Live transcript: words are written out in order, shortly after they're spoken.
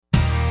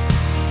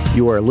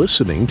You are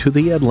listening to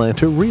the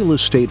Atlanta Real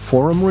Estate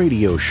Forum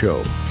radio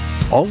show,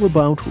 all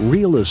about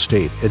real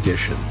estate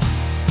edition,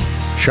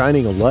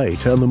 shining a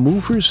light on the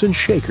movers and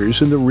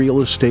shakers in the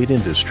real estate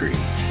industry,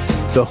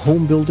 the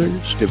home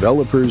builders,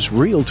 developers,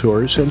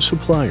 realtors, and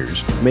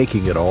suppliers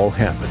making it all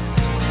happen.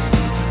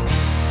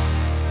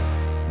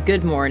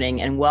 Good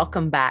morning and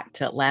welcome back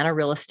to Atlanta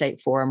Real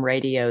Estate Forum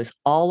Radio's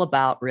All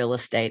About Real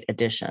Estate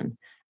edition.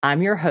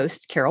 I'm your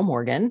host, Carol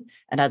Morgan,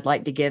 and I'd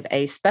like to give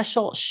a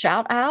special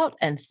shout out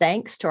and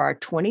thanks to our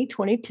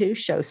 2022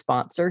 show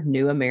sponsor,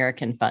 New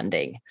American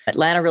Funding.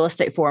 Atlanta Real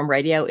Estate Forum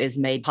Radio is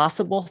made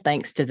possible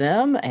thanks to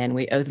them, and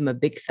we owe them a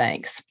big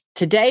thanks.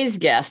 Today's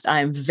guest,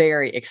 I'm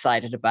very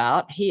excited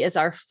about. He is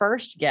our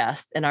first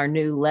guest in our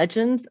new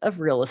Legends of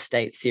Real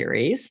Estate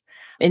series.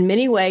 In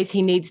many ways,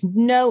 he needs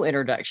no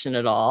introduction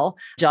at all.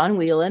 John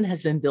Whelan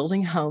has been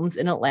building homes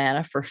in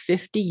Atlanta for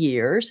 50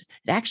 years.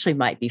 It actually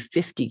might be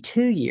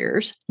 52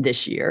 years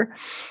this year.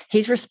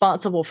 He's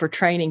responsible for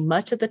training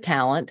much of the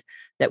talent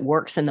that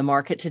works in the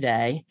market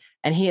today,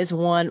 and he has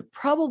won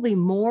probably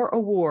more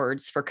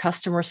awards for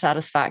customer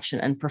satisfaction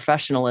and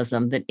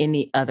professionalism than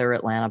any other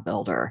Atlanta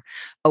builder.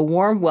 A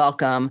warm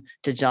welcome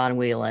to John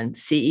Whelan,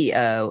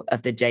 CEO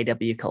of the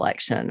JW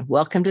Collection.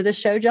 Welcome to the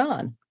show,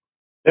 John.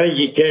 Thank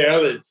you,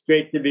 Carol. It's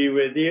great to be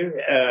with you.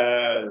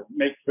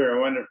 Makes for a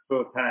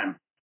wonderful time.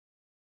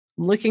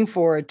 Looking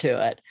forward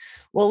to it.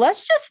 Well,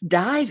 let's just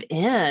dive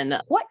in.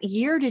 What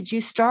year did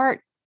you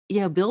start,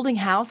 building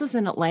houses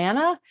in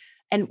Atlanta?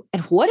 And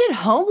what did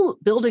home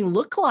building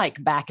look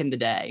like back in the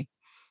day?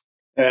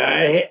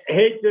 I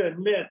hate to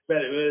admit, but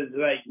it was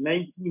like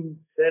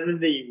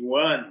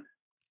 1971.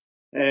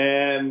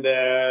 And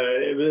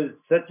it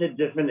was such a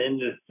different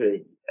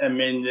industry. I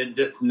mean,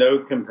 just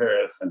no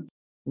comparison.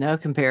 No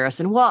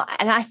comparison. Well,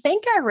 and I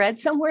think I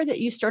read somewhere that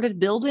you started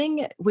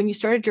building, when you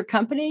started your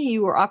company,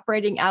 you were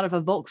operating out of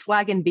a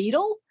Volkswagen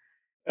Beetle?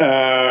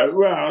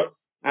 Well,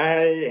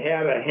 I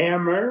had a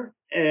hammer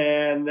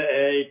and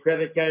a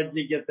credit card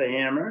to get the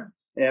hammer.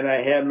 And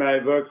I had my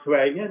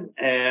Volkswagen,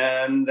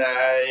 and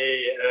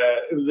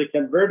it was a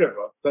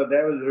convertible. So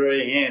that was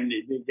very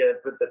handy to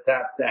put the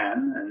top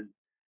down. And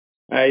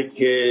I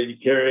could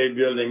carry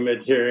building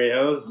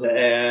materials,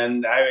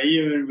 and I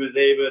even was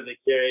able to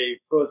carry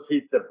full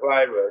sheets of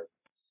plywood.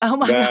 Oh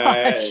my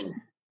gosh!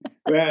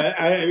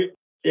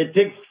 It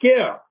took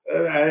skill,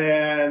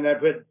 and I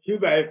put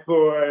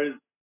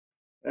 2x4s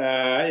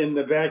in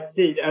the back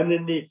seat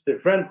underneath the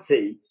front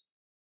seat,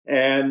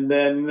 and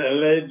then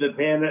laid the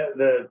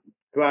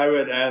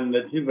plywood on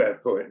the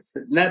 2x4s.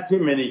 Not too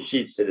many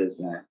sheets at a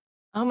time.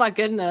 Oh my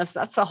goodness.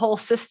 That's a whole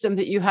system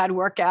that you had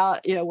worked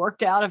out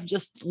of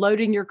just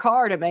loading your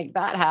car to make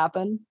that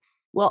happen.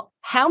 Well,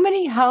 how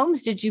many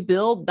homes did you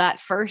build that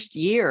first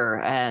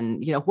year?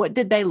 And, what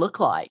did they look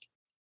like?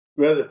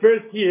 Well, the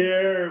first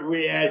year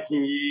we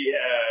actually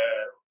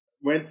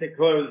went to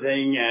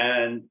closing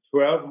on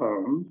 12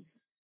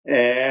 homes.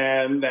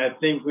 And I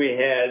think we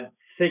had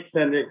 6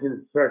 under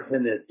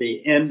construction at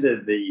the end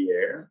of the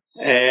year.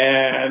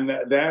 And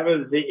that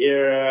was the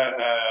era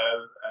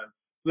of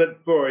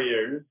split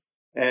foyers.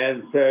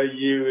 And so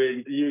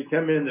you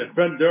come in the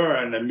front door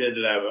on the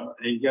mid-level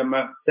and come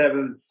up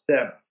 7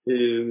 steps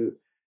to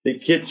the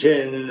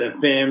kitchen, the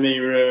family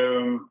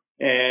room,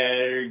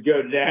 and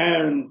go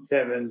down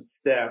 7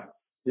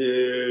 steps to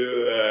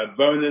a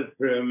bonus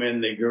room in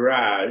the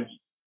garage.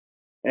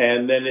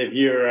 And then if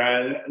you're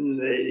on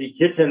the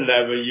kitchen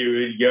level, you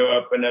would go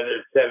up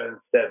another 7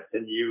 steps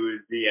and you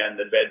would be on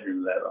the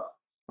bedroom level.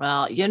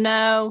 Well,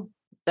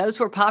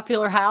 those were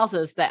popular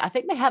houses that I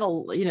think they had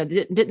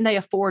didn't they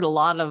afford a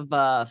lot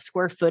of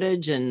square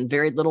footage and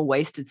very little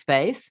wasted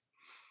space?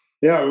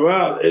 Yeah,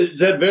 well,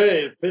 it's a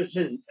very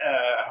efficient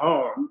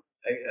home.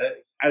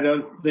 I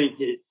don't think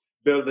it's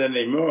built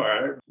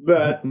anymore.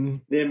 But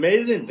the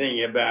amazing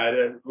thing about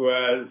it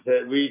was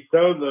that we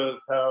sold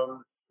those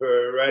homes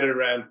for right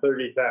around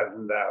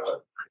 $30,000.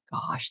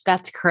 Gosh,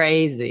 that's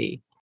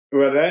crazy.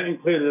 Well, that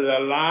included a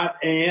lot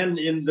and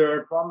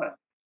indoor plumbing.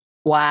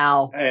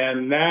 Wow.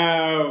 And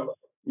now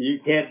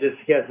you can't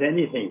discuss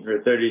anything for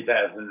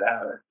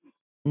 $30,000.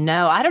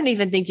 No, I don't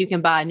even think you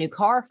can buy a new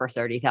car for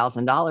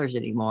 $30,000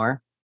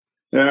 anymore.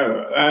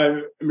 No,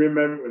 I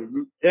remember,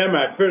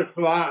 my first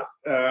lot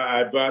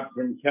I bought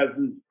from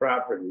Cousins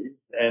Properties,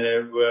 and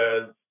it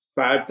was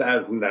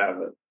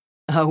 $5,000.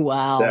 Oh,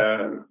 wow.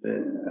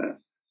 So,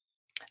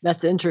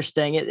 that's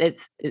interesting.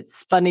 It's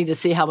funny to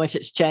see how much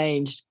it's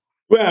changed.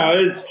 Well,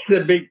 it's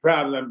the big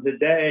problem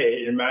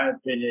today, in my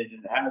opinion,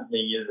 in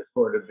housing is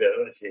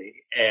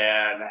affordability.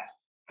 And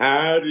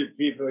how do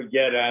people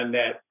get on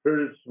that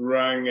first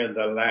rung of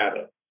the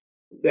ladder?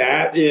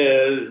 That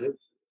is,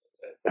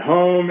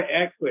 home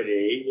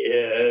equity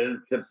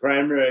is the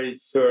primary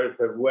source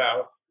of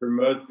wealth for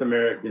most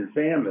American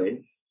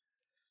families.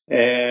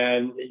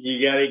 And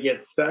you got to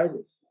get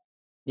started.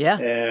 Yeah.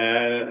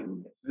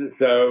 And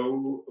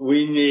so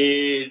we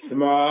need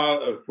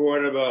small,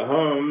 affordable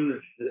homes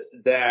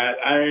that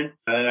aren't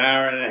an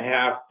hour and a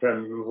half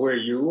from where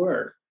you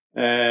work.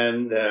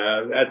 And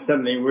that's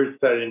something we're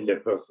starting to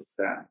focus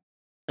on.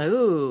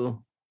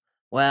 Oh,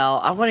 Well,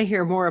 I want to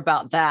hear more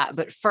about that.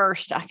 But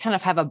first, I kind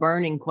of have a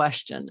burning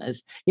question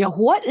is,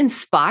 what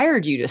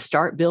inspired you to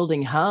start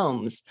building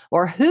homes,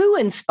 or who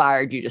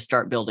inspired you to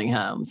start building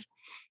homes?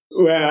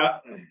 Well,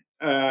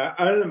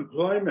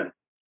 unemployment.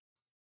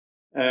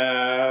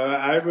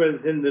 I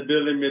was in the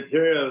building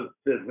materials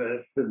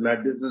business with my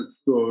business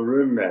school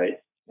roommate,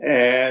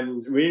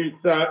 and we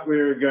thought we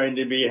were going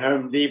to be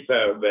Home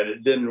Depot, but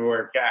it didn't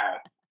work out.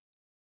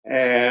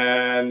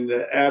 And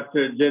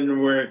after it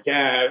didn't work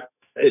out,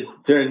 it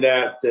turned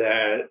out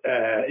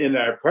that in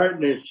our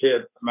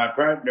partnership, my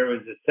partner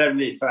was a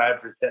 75%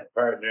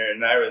 partner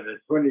and I was a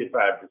 25%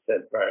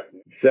 partner.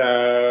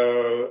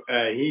 So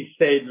he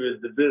stayed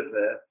with the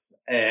business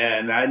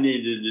and I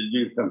needed to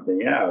do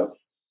something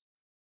else.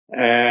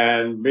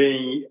 And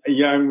being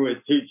young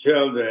with two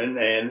children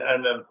and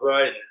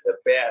unemployed is a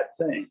bad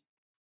thing.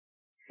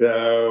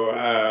 So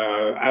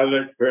I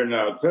looked for an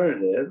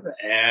alternative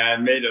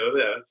and made a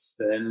list.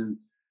 And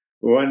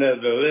one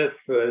of the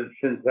lists was,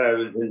 since I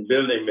was in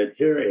building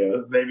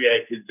materials, maybe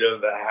I could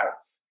build a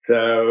house.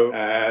 So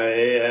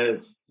I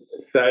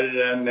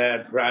started on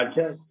that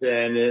project,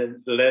 and it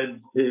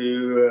led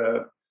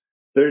to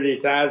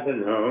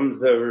 30,000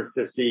 homes over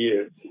 50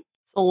 years.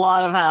 A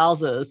lot of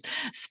houses,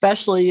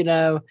 especially,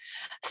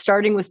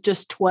 starting with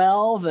just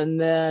 12 and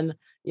then,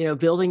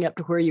 building up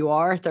to where you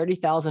are.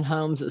 30,000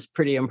 homes is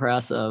pretty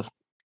impressive.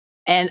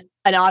 And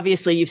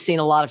obviously you've seen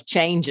a lot of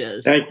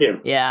changes. Thank you.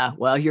 Yeah.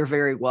 Well, you're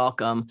very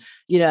welcome.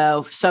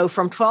 So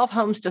from 12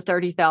 homes to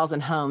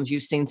 30,000 homes,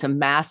 you've seen some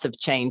massive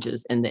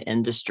changes in the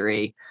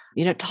industry.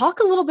 Talk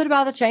a little bit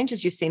about the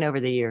changes you've seen over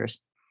the years.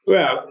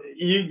 Well,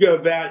 you go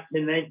back to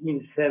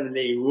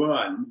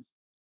 1971.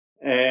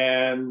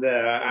 And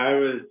I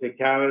was a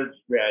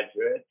college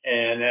graduate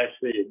and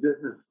actually a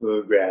business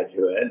school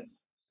graduate.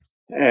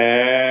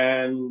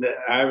 And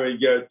I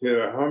would go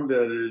to a home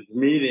builders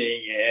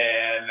meeting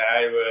and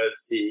I was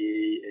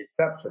the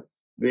exception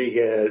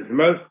because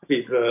most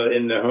people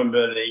in the home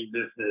building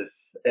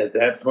business at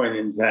that point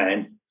in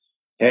time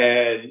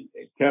had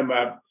come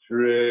up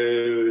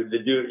through the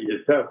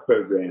do-it-yourself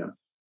program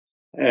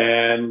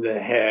and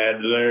had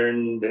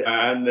learned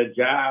on the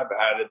job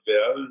how to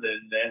build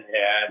and then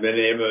had been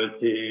able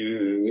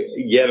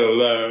to get a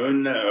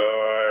loan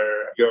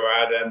or go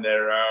out on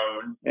their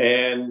own.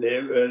 And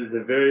it was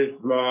a very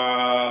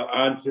small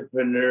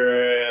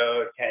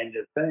entrepreneurial kind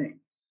of thing.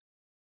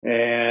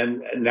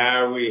 And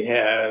now we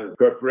have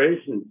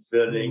corporations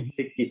building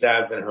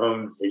 60,000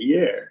 homes a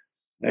year.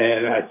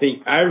 And I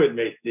think I would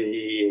make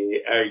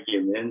the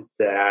argument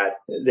that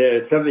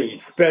there's something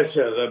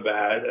special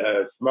about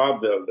a small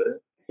builder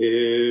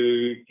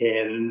who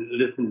can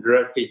listen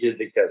directly to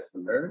the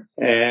customer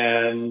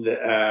and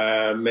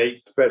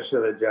make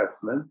special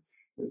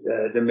adjustments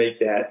to make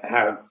that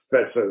house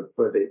special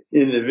for the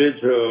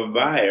individual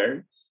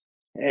buyer.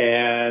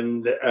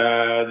 And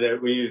that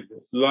we've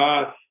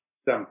lost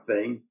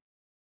something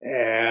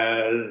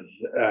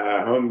as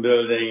home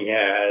building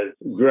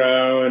has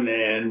grown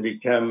and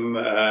become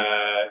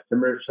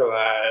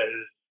commercialized,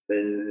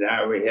 and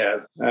now we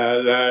have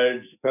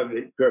large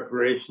public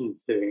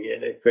corporations doing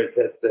it. Of course,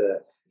 that's a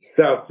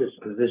selfish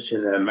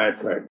position on my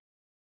part.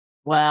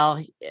 Well,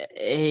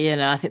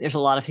 I think there's a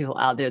lot of people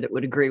out there that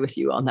would agree with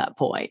you on that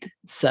point.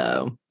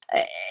 So,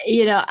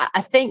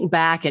 I think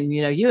back and,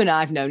 you and I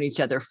have known each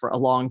other for a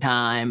long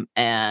time.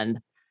 And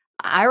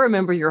I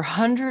remember your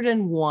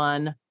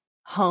 101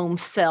 home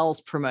sales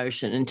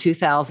promotion in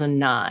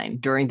 2009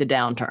 during the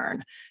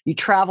downturn. You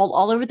traveled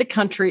all over the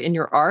country in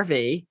your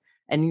RV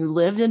and you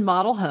lived in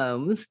model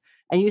homes.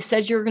 And you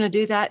said you were going to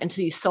do that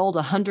until you sold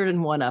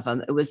 101 of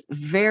them. It was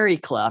very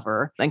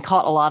clever and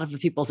caught a lot of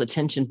people's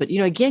attention. But,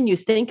 again, you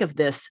think of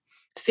this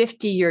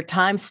 50-year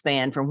time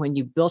span from when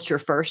you built your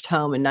first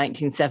home in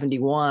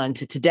 1971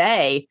 to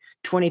today,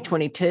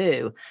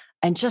 2022,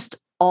 and just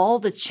all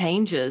the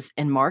changes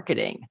in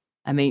marketing.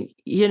 I mean,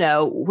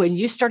 when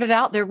you started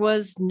out, there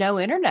was no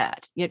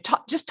internet.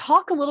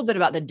 Talk a little bit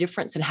about the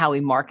difference in how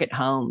we market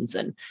homes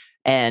and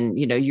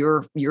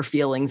your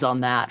feelings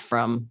on that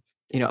from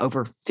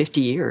over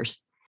 50 years.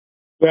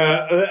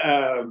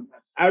 Well,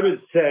 I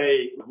would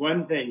say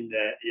one thing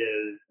that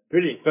is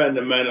pretty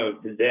fundamental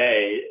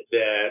today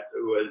that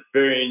was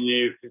very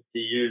new 50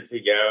 years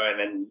ago, and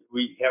then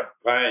we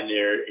helped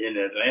pioneer in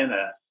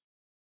Atlanta,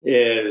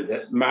 is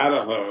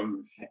model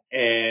homes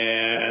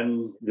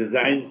and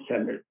design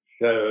centers.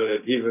 So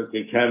that people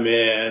could come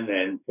in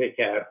and pick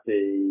out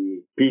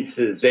the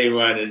pieces they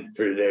wanted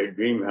for their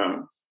dream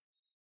home.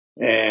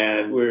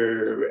 And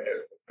we're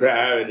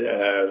proud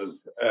of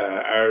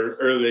our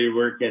early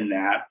work in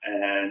that.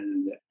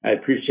 And I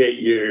appreciate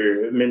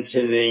your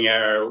mentioning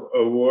our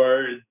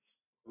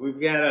awards.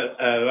 We've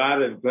got a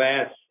lot of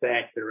glass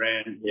stacked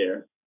around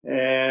here.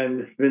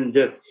 And it's been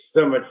just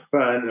so much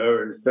fun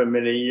over so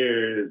many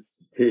years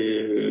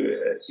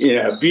to,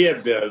 be a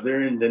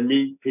builder and to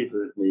meet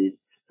people's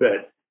needs.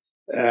 But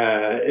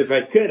if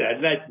I could,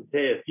 I'd like to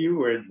say a few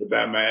words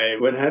about my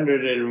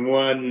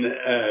 101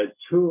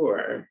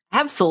 tour.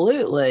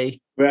 Absolutely.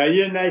 Well,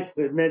 you're nice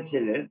to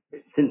mention it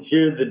since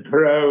you're the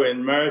pro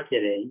in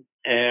marketing.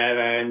 and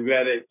I'm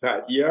glad it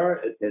caught your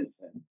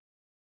attention.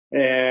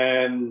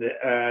 And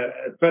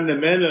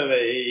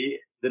fundamentally,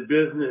 the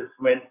business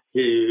went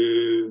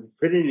to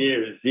pretty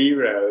near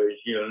zero,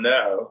 as you'll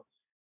know,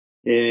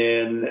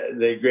 in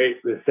the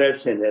Great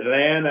Recession.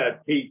 Atlanta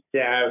peaked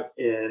out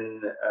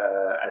in,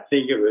 I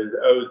think it was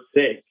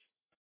 '06,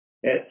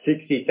 at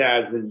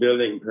 60,000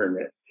 building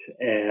permits,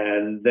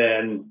 and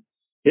then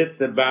hit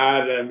the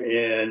bottom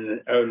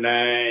in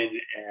 '09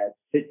 at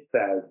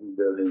 6,000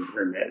 building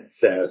permits.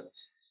 So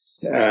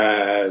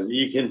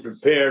you can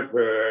prepare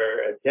for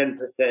a 10%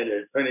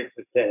 or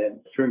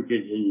 20%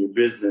 shrinkage in your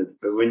business,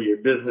 but when your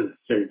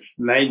business shrinks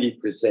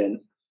 90%,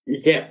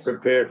 you can't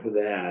prepare for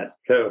that.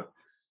 So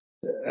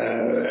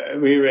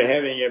we were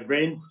having a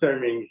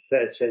brainstorming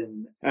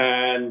session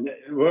on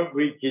what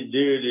we could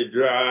do to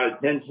draw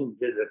attention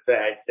to the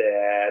fact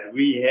that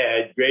we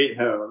had great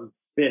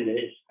homes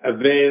finished,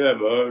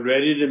 available,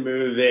 ready to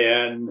move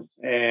in,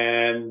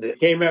 and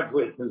came up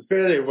with some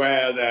fairly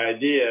wild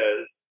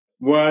ideas.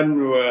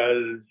 One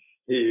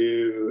was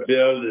to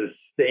build a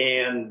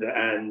stand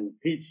on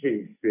Peachtree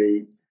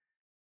Street,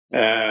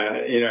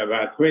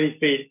 about 20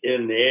 feet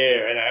in the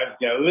air, and I was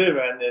going to live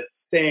on this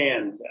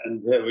stand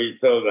until we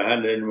sold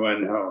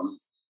 101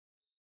 homes.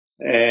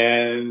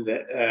 And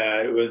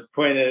it was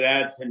pointed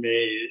out to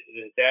me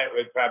that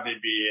would probably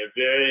be a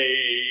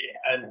very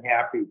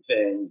unhappy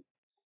thing.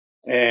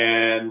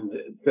 And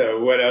so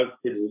what else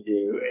could we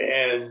do?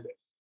 And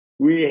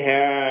we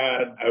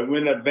had a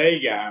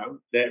Winnebago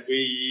that we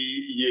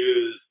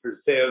used for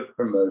sales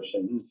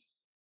promotions,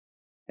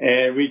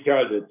 and we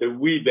called it the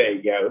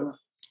Weebago.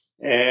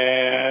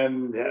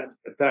 And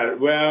I thought,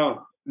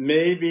 well,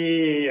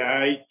 maybe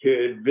I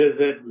could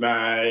visit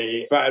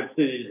my 5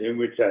 cities in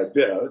which I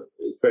built,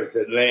 of course,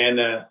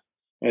 Atlanta,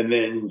 and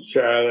then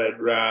Charlotte,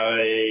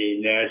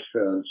 Raleigh,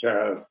 Nashville, and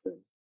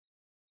Charleston,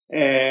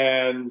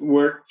 and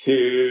work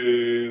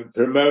to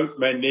promote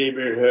my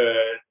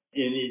neighborhood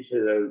in each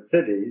of those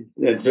cities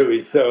until we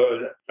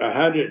sold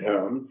 100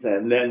 homes.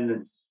 And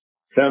then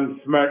some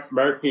smart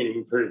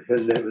marketing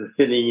person that was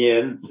sitting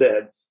in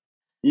said,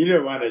 you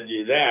don't want to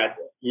do that.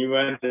 You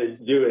want to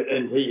do it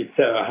until you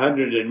sell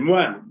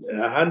 101.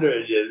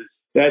 100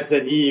 that's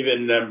an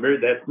even number.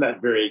 That's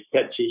not very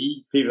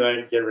catchy. People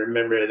aren't going to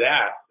remember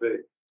that. But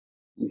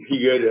if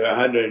you go to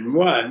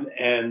 101,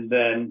 and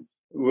then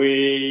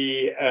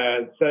we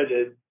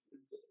started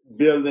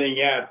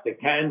building out the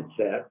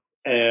concept.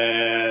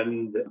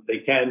 And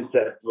the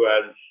concept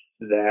was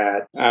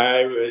that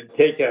I would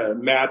take a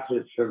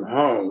mattress from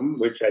home,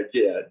 which I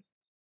did.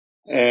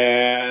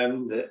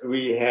 And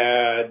we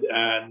had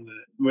on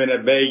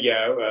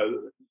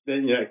Winnebago,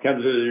 it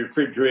comes with a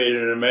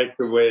refrigerator and a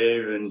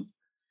microwave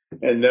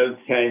and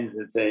those kinds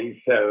of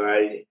things. So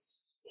I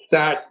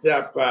stocked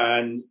up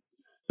on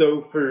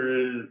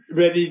Stouffer's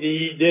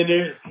ready-to-eat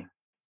dinners.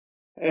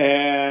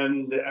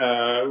 And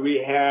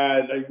we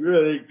had a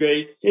really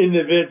great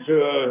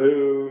individual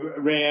who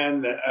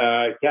ran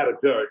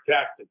Caterpillar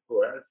Tractor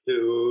for us,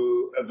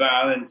 who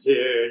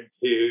volunteered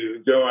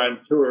to go on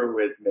tour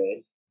with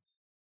me.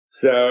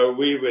 So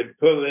we would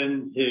pull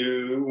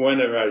into one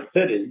of our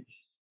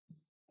cities,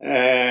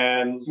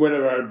 and one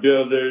of our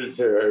builders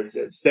or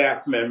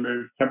staff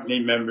members, company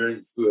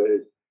members,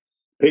 would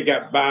pick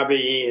up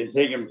Bobby and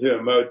take him to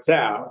a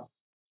motel.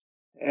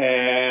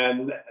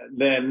 And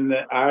then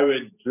I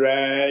would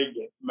drag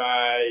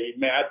my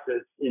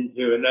mattress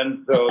into an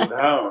unsold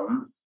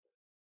home.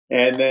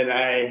 And then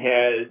I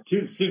had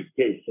 2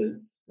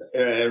 suitcases.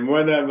 And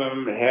one of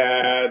them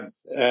had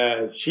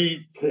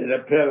sheets and a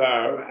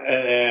pillow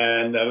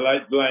and a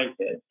light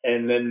blanket.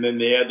 And then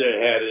the other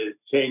had a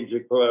change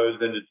of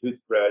clothes and a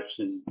toothbrush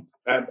and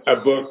a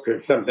book or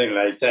something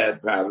like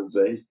that,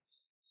 probably.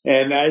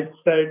 And I'd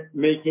start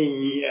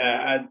making,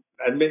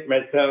 I'd make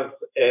myself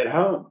at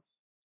home.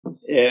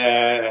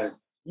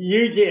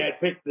 Usually I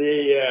pick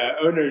the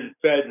owner's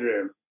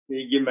bedroom.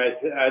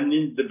 I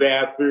need the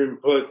bathroom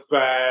close by.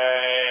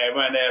 I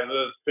want to have a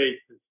little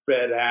space to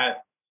spread out.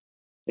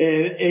 And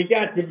it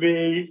got to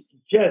be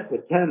just a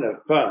ton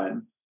of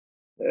fun.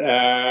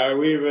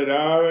 We would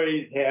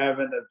always have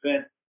an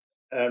event,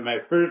 my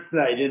first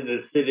night in the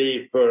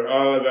city for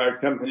all of our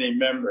company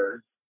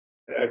members,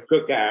 a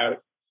cookout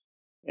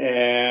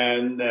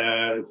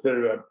and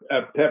sort of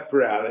a pep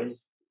rally.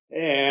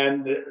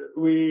 And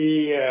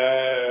we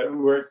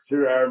worked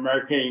through our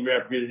marketing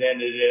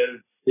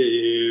representatives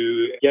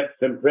to get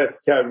some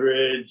press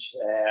coverage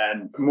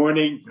and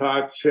morning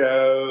talk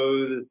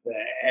shows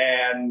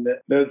and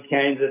those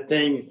kinds of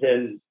things.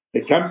 And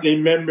the company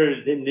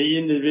members in the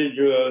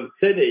individual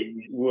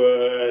cities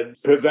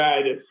would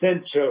provide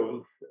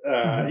essentials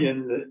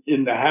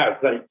in the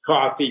house, like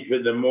coffee for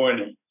the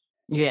morning.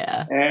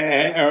 Yeah.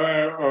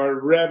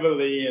 Or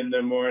reveille in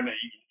the morning.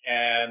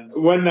 And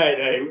one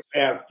night,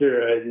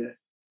 after an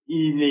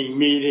evening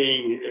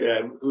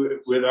meeting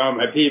with all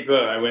my people,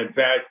 I went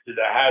back to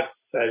the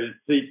house I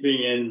was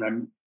sleeping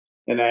in,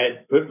 and I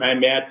had put my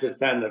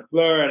mattress on the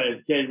floor, and I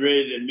was getting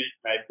ready to make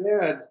my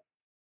bed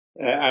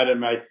out of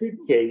my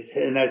suitcase,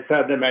 and I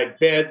saw that my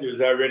bed was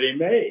already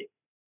made.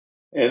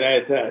 And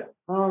I thought,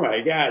 oh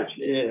my gosh,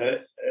 I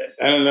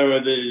don't know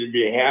whether to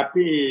be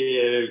happy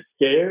or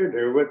scared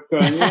or what's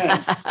going on.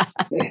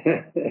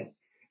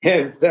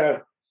 And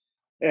so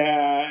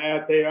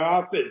at the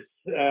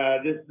office,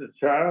 this is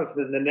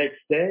Charleston, the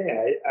next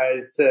day,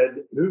 I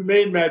said, who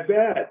made my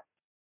bed?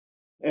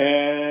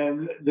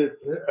 And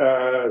this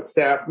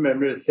staff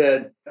member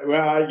said,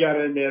 well, I got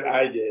to admit,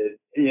 I did.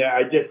 Yeah,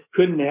 I just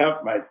couldn't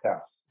help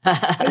myself.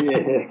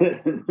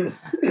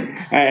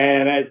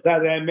 And I saw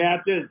that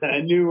mattress, and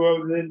I knew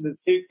what was in the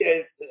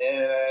suitcase,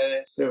 and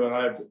I said,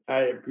 well,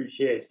 I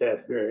appreciate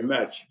that very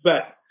much.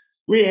 But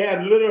we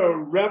had little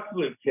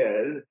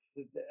replicas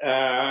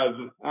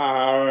of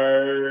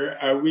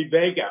our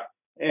Winnebago.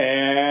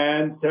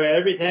 And so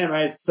every time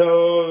I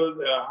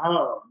sold a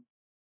home,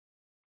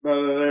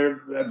 well,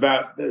 they're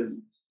about, I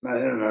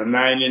don't know,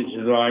 9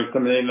 inches long,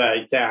 something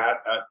like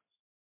that.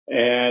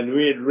 And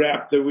we had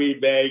wrapped the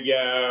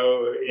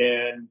Winnebago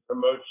in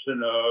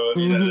promotional,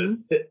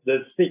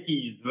 the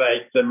stickies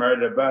like the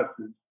MARTA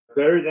buses.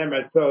 So every time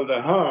I sold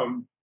a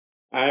home,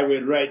 I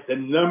would write the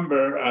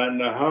number on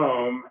the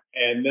home,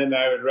 and then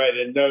I would write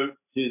a note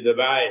to the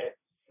buyer.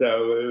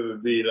 So it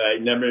would be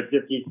like number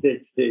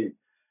 56 to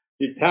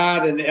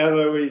Todd and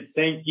Eloise,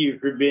 thank you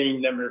for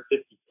being number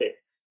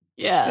 56.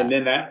 Yeah. And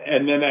then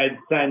I'd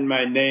sign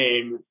my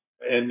name,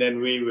 and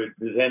then we would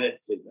present it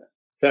to them.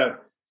 So,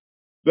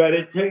 but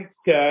it took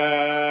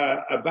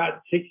about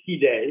 60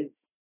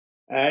 days.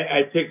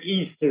 I took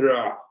Easter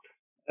off.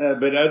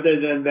 But other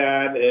than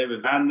that, it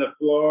was on the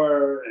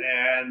floor,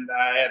 and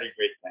I had a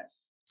great time.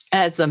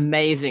 It's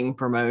amazing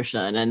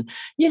promotion. And,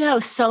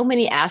 so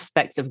many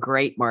aspects of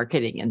great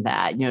marketing in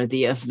that,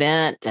 the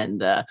event and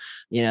the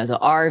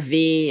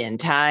RV and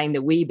tying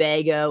the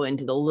Winnebago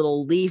into the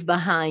little leave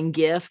behind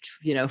gift,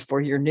 for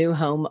your new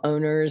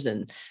homeowners.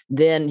 And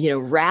then,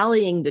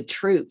 rallying the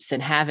troops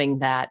and having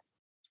that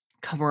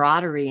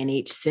camaraderie in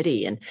each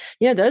city. And,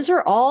 those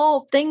are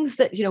all things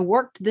that,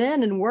 worked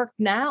then and work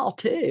now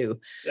too.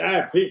 I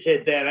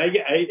appreciate that. I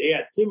got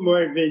 2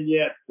 more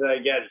vignettes I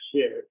got to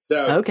share.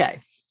 So,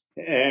 okay.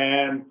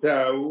 And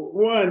so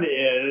one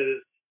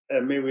is,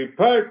 we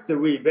parked the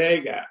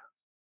Winnebago,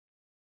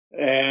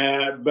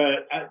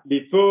 but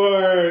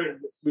before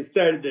we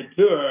started the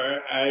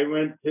tour, I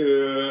went to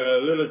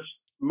a little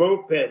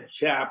moped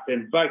shop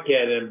in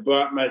Buckhead and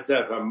bought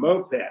myself a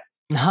moped.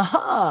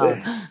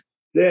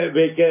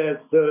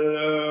 Because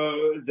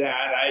so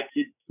that I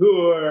could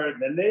tour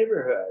the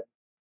neighborhood,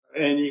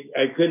 and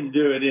I couldn't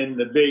do it in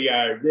the big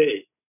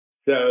RV.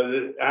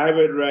 So I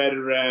would ride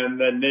around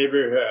the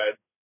neighborhood.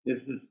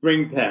 This is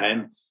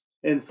springtime,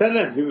 and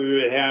sometimes we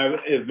would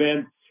have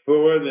events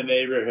for the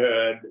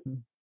neighborhood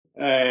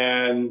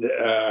and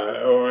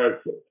or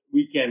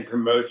weekend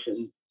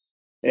promotions.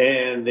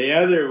 And the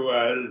other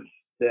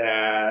was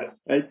that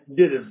I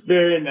did a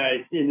very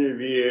nice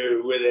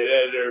interview with an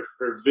editor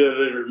for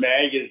Builder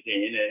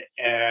magazine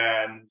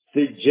and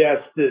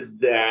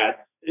suggested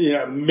that,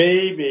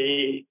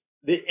 maybe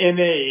the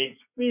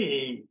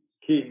NAHB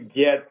could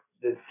get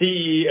the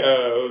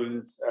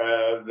CEOs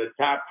of the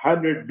top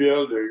 100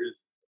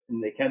 builders in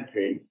the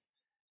country,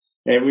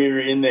 and we were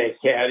in that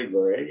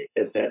category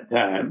at that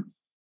time,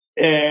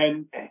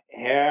 and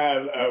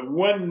have a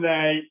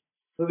one-night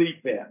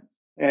sleep-in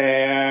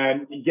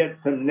and get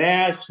some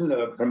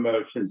national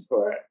promotions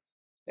for it.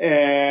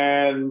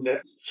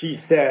 And she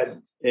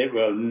said, it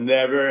will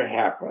never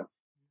happen.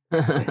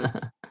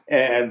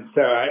 And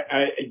so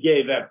I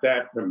gave up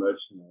that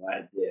promotional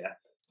idea.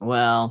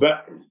 Well,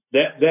 but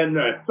then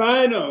the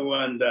final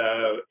one,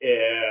 though,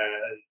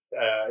 is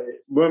a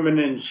woman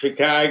in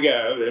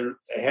Chicago that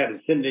had a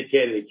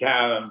syndicated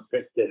column,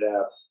 picked it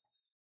up.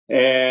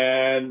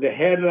 And the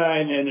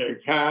headline in her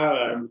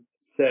column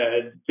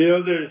said,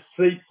 "Builder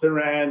sleeps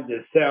around to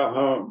sell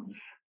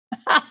homes."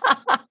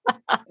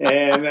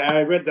 And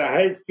I went to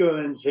high school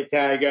in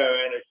Chicago,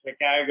 and a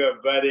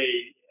Chicago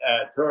buddy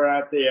tore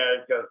out the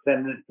article,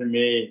 sent it to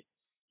me,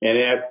 and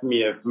asked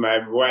me if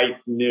my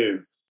wife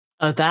knew.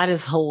 Oh, that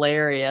is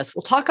hilarious.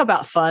 We'll talk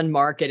about fun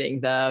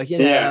marketing, though.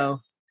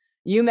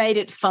 You made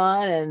it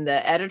fun, and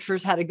the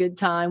editors had a good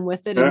time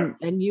with it,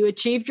 and you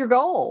achieved your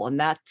goal, and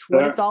that's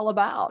what it's all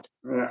about.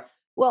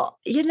 Well,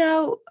 you've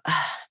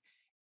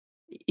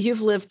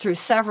lived through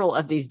several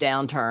of these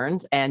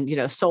downturns and,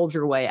 sold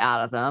your way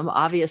out of them.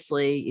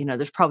 Obviously,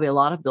 there's probably a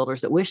lot of builders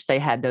that wish they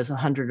had those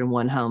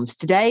 101 homes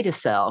today to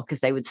sell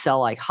because they would sell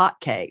like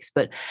hotcakes.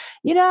 But,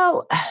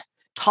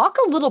 talk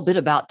a little bit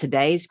about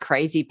today's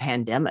crazy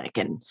pandemic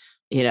and,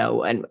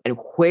 and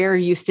where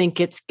you think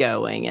it's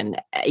going.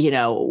 And,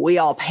 we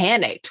all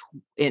panicked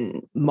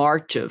in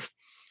March of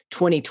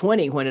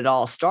 2020 when it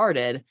all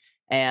started.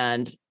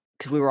 And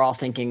because we were all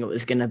thinking it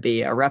was going to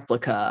be a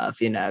replica of,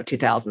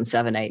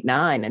 2007, 8,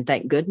 9. And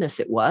thank goodness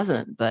it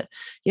wasn't. But,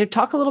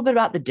 talk a little bit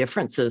about the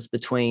differences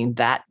between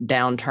that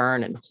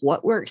downturn and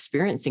what we're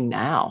experiencing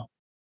now.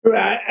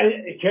 Well,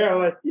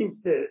 Carol, I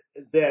think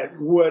that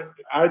what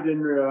I didn't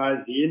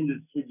realize, the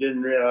industry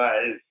didn't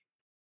realize,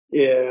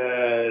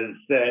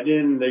 is that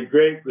in the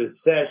Great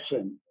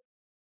Recession,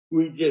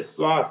 we just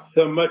lost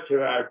so much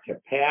of our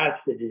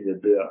capacity to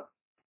build.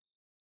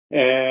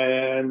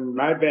 And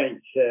my bank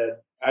said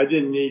I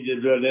didn't need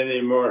to build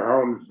any more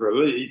homes for at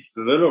least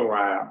a little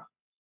while.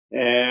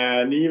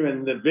 And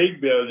even the big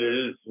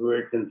builders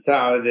were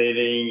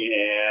consolidating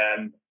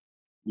and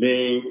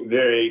being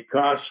very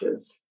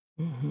cautious.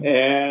 Mm-hmm.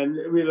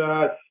 And we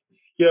lost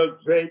skilled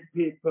trade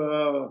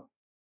people.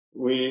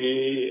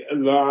 We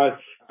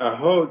lost a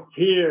whole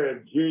tier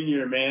of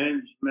junior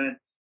management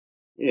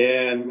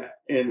in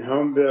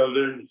home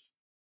builders,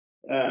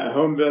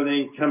 home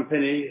building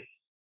companies.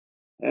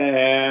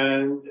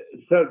 And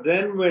so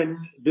then when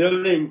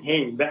building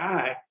came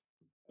back,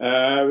 we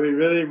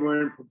really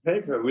weren't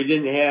prepared for it. We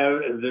didn't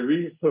have the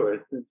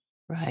resources.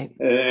 Right.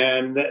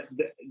 And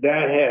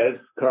that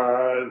has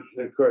caused,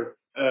 of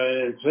course,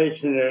 an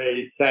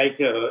inflationary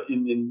cycle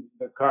in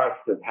the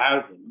cost of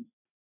housing.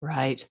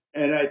 Right.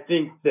 And I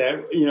think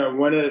that,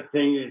 one of the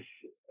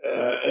things,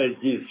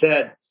 as you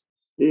said,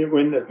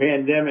 when the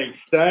pandemic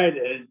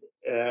started,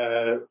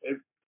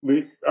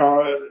 we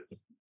all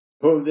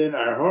pulled in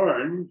our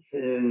horns,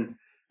 and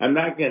I'm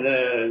not going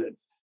to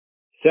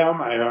sell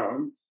my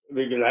home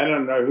because I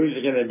don't know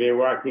who's going to be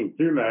walking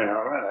through my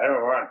home, and I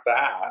don't want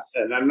that.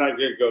 And I'm not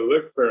going to go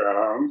look for a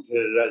home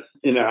because,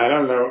 I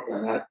don't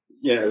know,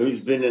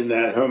 who's been in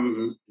that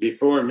home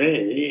before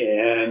me,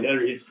 and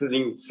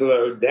everything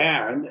slowed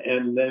down.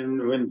 And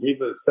then when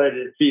people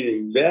started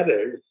feeling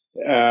better,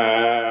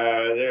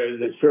 there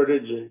was a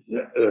shortage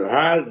of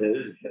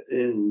houses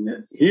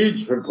in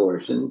huge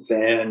proportions,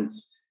 and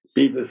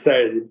people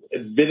started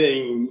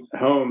bidding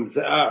homes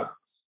up.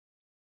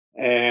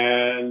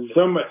 And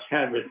so much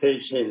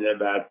conversation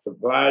about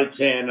supply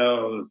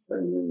channels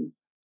and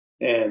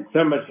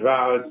so much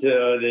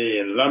volatility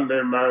in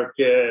lumber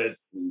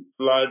markets and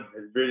floods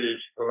in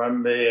British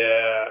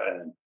Columbia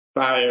and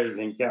fires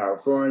in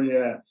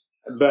California.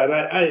 But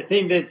I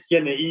think that's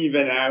going to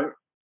even out.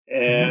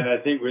 And I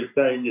think we're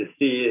starting to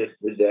see it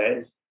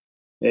today.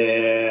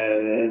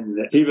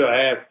 And people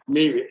ask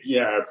me,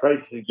 are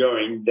prices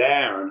going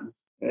down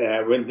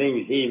when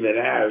things even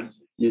out?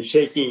 You're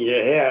shaking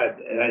your head.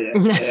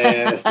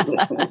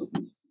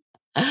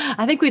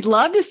 I think we'd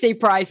love to see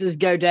prices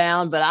go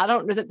down, but I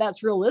don't know that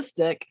that's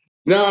realistic.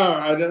 No,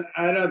 I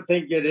don't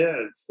think it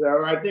is.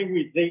 So I think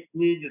we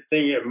need to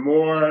think of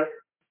more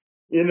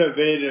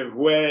innovative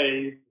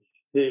ways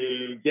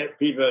to get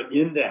people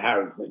into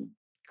housing.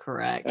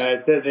 Correct.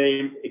 So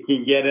they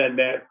can get on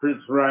that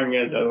first rung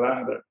of the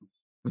ladder.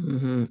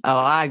 Mm-hmm. Oh,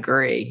 I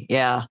agree.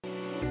 Yeah.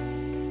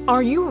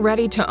 Are you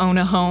ready to own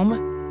a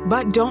home,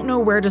 but don't know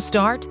where to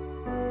start?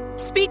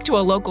 Speak to a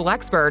local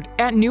expert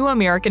at New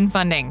American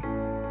Funding.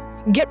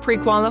 Get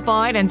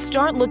pre-qualified and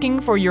start looking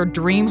for your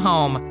dream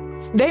home.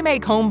 They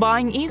make home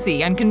buying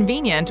easy and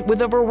convenient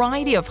with a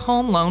variety of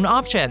home loan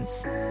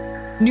options.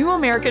 New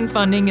American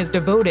Funding is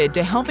devoted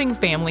to helping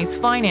families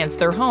finance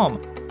their home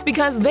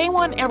because they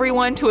want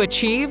everyone to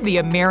achieve the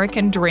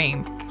American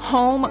dream,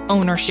 home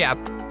ownership.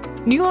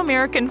 New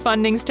American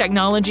Funding's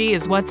technology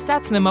is what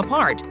sets them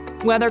apart.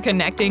 Whether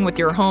connecting with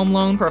your home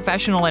loan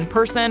professional in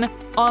person,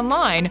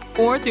 online,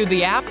 or through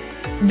the app,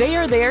 they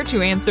are there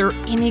to answer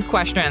any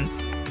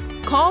questions.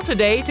 Call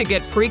today to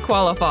get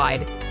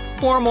pre-qualified.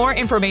 For more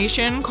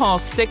information, call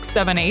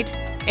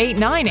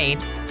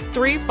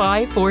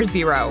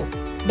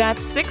 678-898-3540.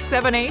 That's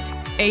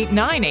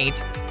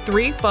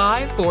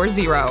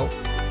 678-898-3540.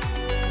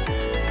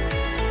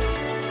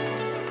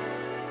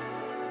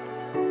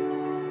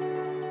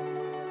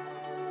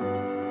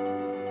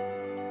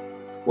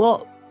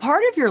 Well,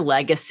 part of your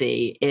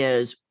legacy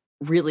is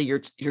really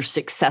your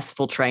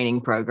successful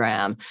training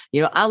program.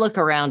 I look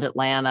around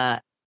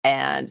Atlanta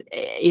and,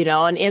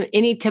 on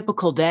any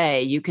typical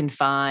day, you can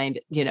find,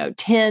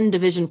 10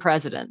 division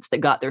presidents that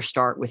got their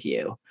start with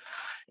you.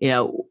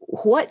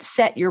 What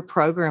set your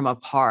program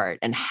apart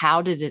and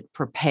how did it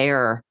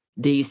prepare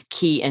these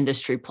key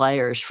industry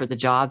players for the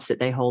jobs that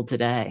they hold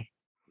today?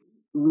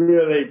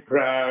 Really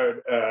proud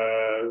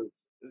of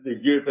the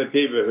group of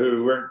people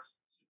who worked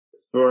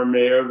for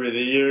me over the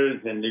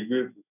years and the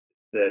group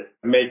that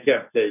make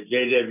up the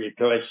JW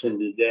collection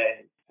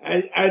today.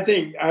 I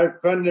think our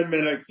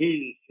fundamental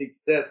key to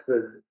success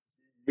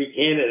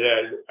began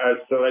at our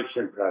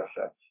selection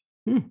process.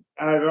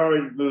 I've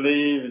always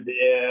believed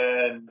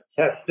in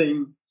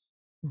testing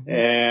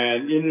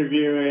and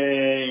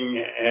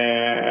interviewing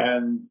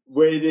and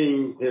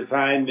waiting to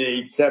find the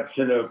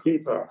exceptional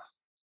people.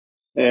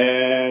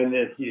 And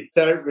if you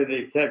start with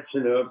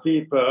exceptional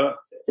people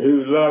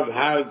who love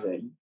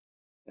housing,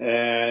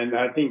 and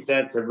I think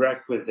that's a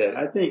requisite.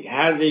 I think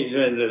housing is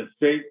one of those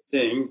great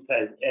things,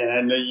 and I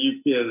know you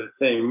feel the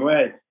same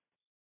way,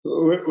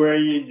 where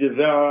you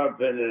develop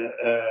an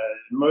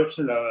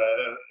emotional,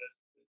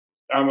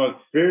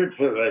 almost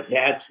spiritual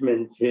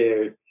attachment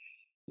to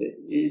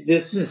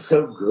this is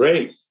so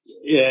great.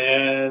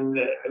 And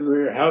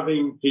we're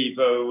helping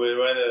people with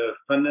one of the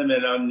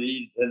fundamental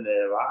needs in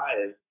their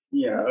lives,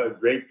 a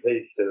great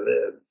place to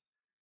live.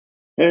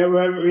 And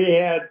we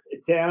had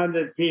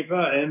talented people,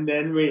 and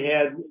then we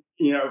had,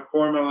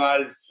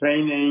 formalized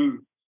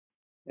training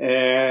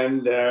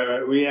And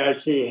we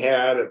actually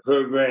had a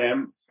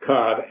program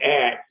called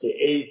ACT,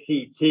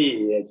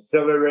 A-C-T,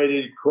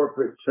 Accelerated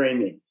Corporate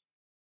Training.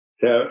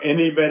 So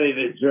anybody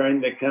that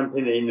joined the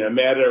company, no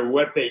matter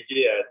what they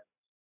did,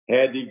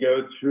 had to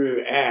go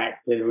through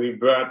ACT. And we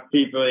brought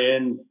people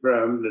in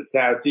from the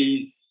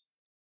Southeast,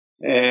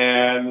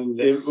 and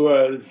it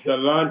was a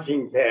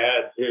launching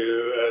pad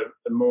to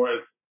a more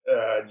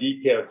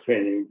detailed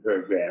training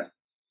program.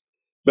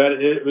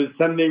 But it was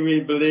something we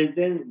believed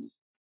in.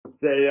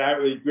 Started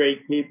out with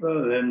great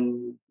people,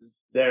 and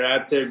they're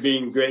out there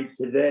being great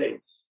today.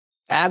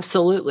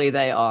 Absolutely,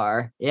 they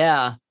are.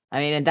 Yeah. I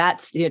mean, and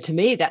that's, to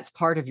me, that's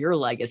part of your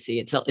legacy.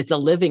 It's a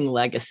living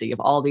legacy of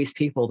all these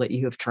people that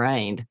you have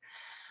trained.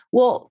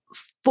 Well,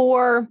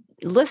 for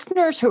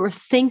listeners who are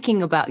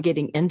thinking about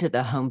getting into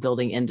the home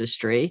building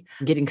industry,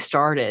 getting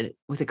started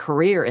with a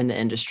career in the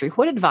industry,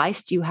 what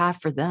advice do you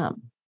have for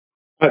them?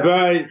 I've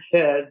always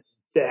said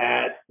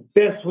that the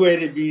best way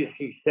to be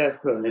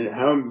successful in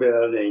home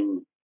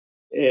building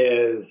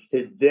is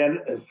to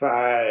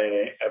identify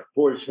a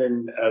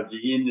portion of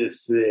the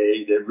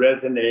industry that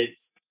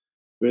resonates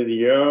with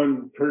your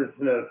own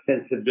personal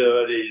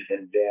sensibilities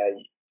and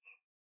values.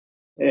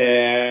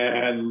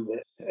 And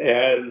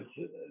as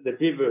the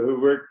people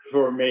who work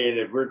for me and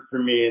have worked for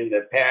me in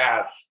the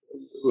past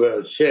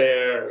will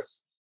share,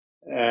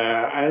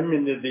 I'm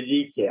into the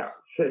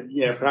details,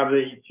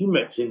 probably too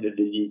much into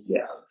the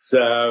details.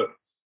 So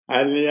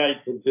I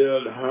like to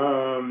build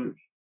homes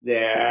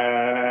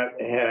that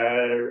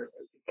are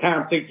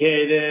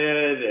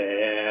complicated,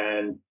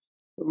 and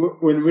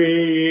when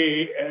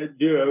we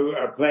do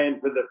a plan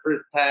for the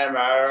first time,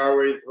 I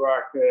always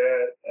walk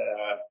it.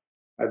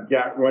 I've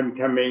got one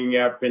coming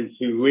up in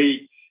 2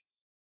 weeks,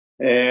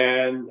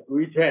 and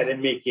we try to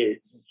make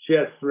it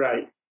just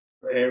right.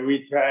 And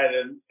we try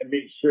to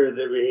make sure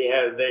that we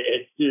have the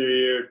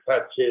exterior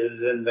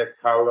touches and the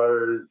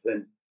colors,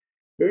 and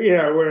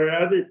where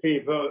other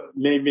people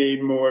may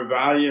be more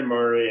volume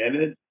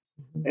oriented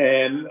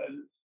and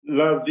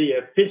love the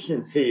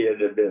efficiency of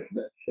the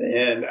business.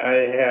 And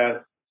I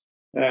have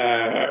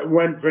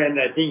one friend,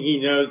 I think he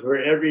knows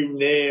where every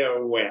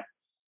nail went.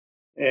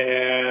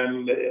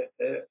 And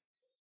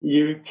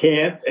you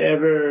can't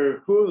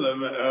ever fool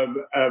him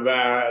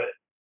about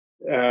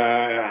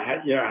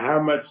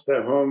how much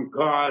the home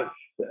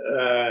costs.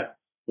 And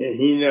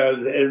he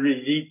knows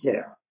every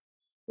detail.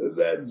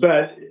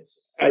 But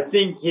I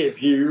think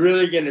if you're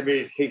really going to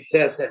be a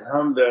success at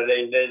home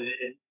building,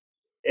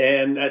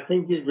 and I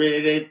think it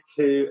relates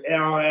to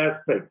all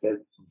aspects of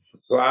the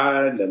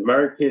supply, the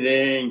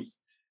marketing,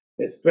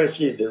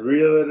 especially the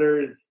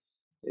realtors.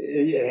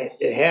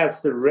 It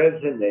has to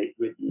resonate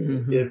with you.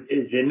 Mm-hmm.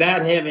 If you're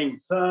not having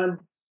fun,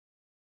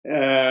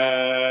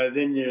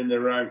 then you're in the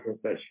wrong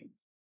profession.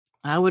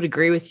 I would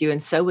agree with you.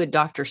 And so would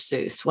Dr.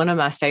 Seuss. One of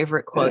my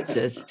favorite quotes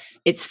is,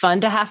 "It's fun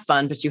to have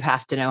fun, but you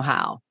have to know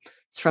how."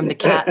 It's from The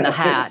Cat in the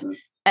Hat.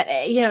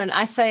 And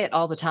I say it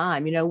all the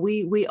time.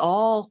 We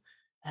all,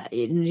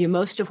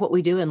 most of what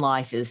we do in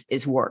life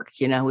is work.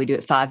 We do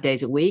it 5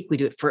 days a week. We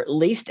do it for at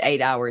least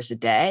 8 hours a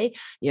day.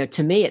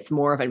 To me, it's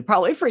more of, and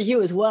probably for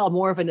you as well,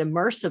 more of an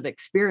immersive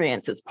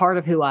experience. It's part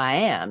of who I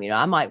am.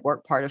 I might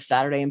work part of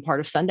Saturday and part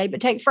of Sunday, but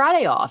take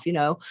Friday off,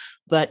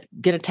 but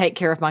get to take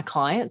care of my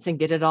clients and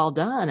get it all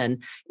done.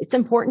 And it's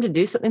important to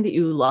do something that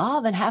you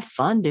love and have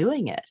fun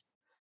doing it.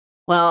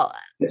 Well,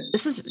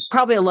 this is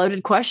probably a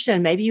loaded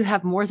question. Maybe you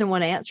have more than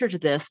one answer to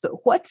this, but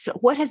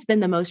what has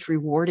been the most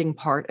rewarding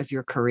part of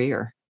your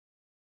career?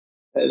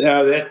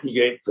 No, that's a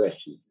great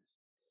question.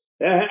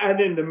 I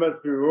think the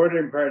most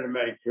rewarding part of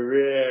my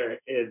career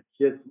is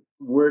just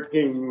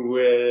working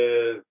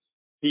with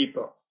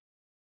people.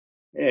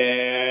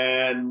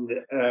 And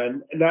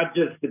not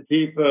just the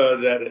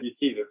people that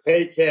receive a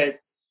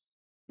paycheck,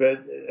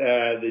 but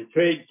the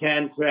trade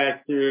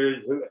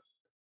contractors,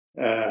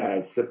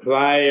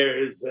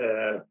 suppliers.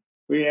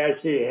 We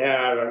actually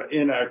have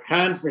in our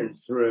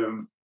conference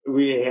room,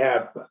 we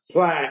have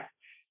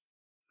plaques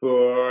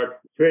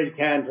for trade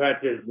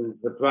contractors and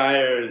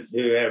suppliers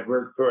who have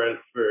worked for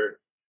us for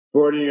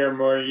 40 or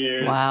more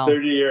years, wow.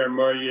 30 or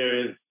more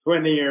years,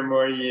 20 or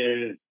more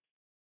years.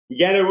 You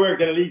got to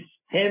work at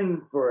least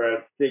 10 for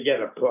us to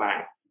get a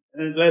plaque.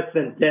 Less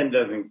than 10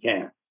 doesn't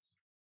count.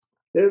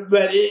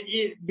 But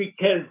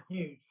because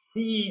you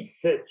see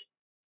such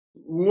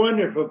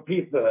wonderful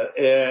people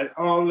at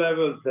all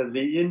levels of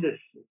the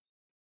industry,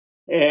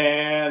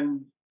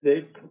 and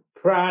the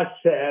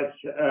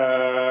process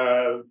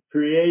of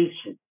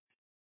creation.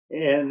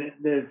 And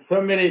there's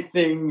so many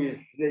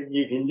things that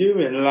you can do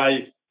in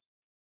life.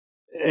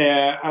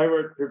 I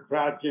worked for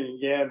Procter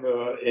 &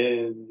 Gamble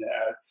in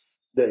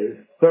the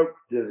soap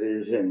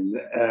division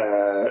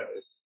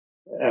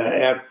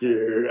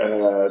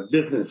after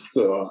business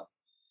school.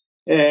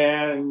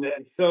 And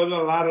sold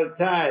a lot of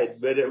Tide,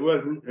 but it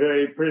wasn't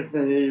very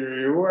personally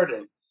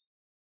rewarding.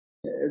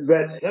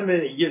 But something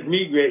that gives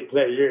me great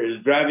pleasure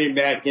is driving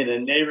back in a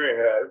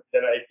neighborhood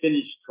that I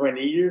finished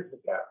 20 years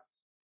ago.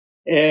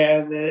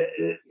 And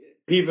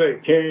people are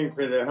caring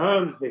for their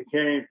homes, they're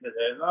caring for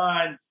their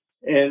lawns.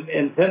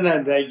 And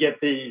sometimes I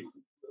get these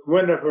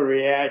wonderful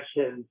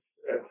reactions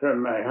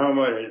from my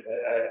homeowners.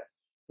 I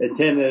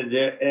attended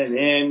an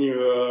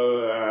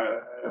annual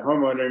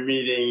homeowner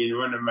meeting in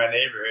one of my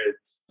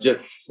neighborhoods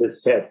just this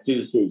past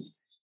Tuesday.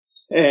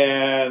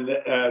 And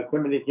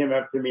somebody came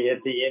up to me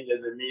at the end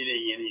of the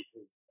meeting and he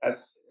said, I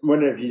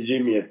wonder if you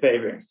do me a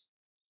favor.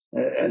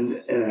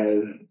 And I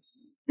was,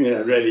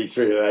 ready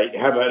for like,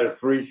 how about a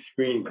free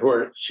screen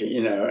porch,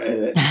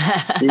 And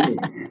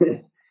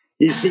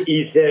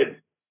he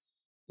said,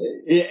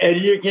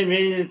 at your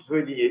convenience,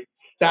 would you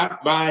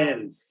stop by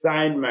and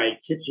sign my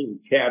kitchen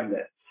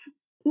cabinets?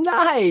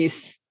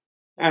 Nice.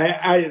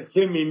 I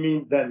assume he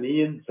means on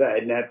the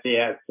inside, not the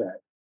outside.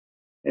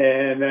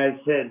 And I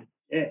said,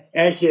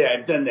 actually,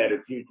 I've done that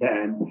a few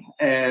times.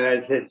 And I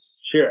said,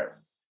 sure.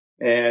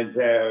 And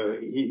so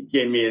he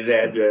gave me his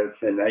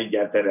address, and I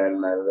got that on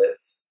my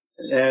list.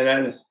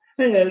 And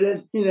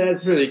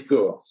that's really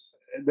cool.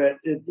 But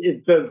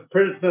it's those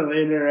personal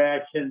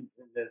interactions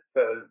and those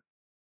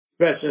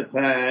special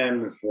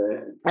times.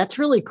 That's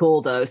really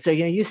cool, though. So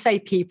you say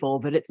people,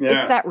 but it's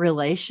that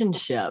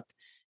relationship.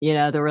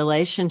 The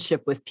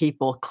relationship with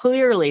people.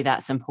 Clearly,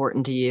 that's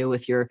important to you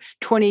with your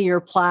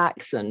 20-year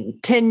plaques and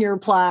 10-year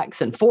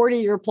plaques and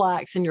 40-year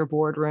plaques in your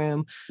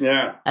boardroom.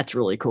 Yeah. That's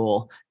really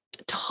cool.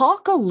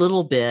 Talk a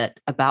little bit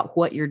about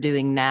what you're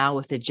doing now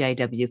with the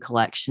JW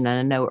Collection. And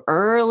I know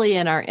early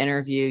in our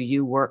interview,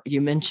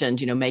 you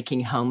mentioned,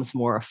 making homes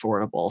more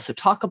affordable. So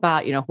talk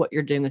about, what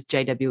you're doing with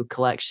JW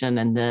Collection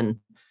and then,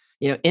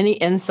 any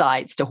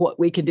insights to what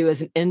we can do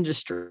as an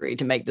industry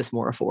to make this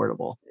more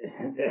affordable.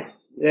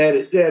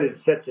 That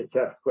is such a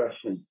tough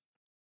question.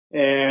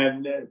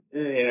 And,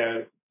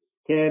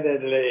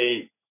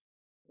 candidly,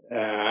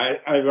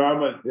 I've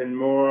almost been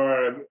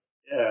more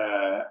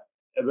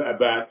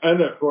about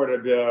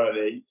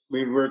unaffordability.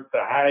 We work the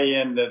high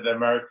end of the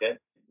market.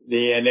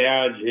 The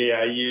analogy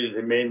I use,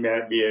 it may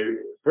not be a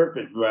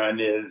perfect one,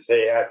 is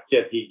they asked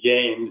Jesse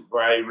James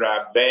why he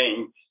robbed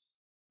banks.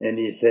 And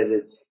he said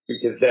it's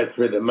because that's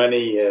where the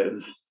money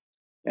is.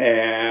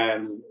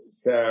 And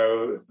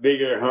so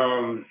bigger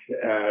homes,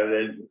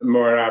 there's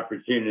more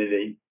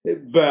opportunity.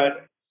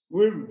 But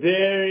we're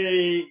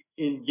very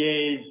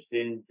engaged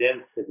in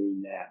density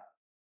now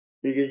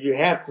because you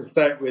have to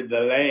start with the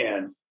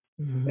land.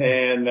 Mm-hmm.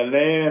 And the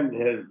land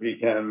has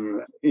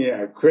become,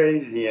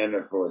 crazy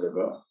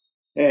unaffordable.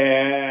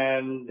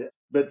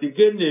 But the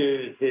good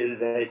news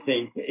is, I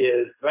think,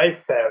 is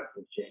lifestyles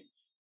have changed.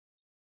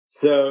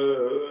 So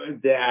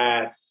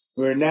that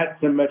we're not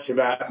so much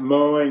about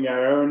mowing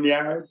our own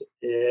yard,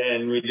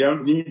 and we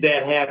don't need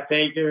that half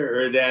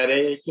acre or that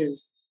acre.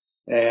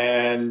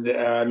 And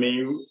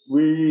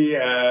we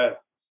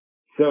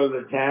sold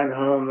a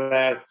townhome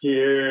last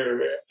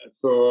year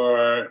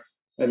for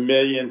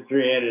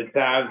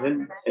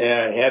 $1,300,000.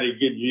 I had a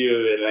good view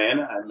of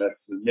Atlanta, I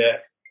must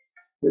admit.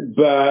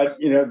 But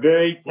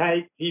very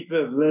tight people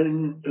have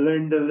learned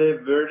to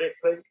live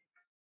vertically.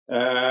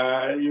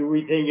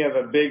 We think of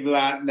a big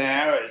lot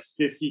now as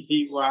 50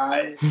 feet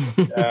wide.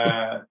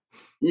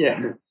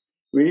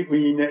 We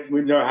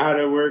know how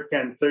to work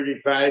on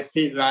 35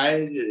 feet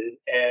wide,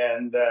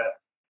 and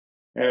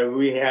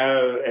we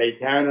have a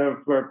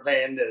townhome floor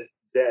plan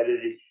that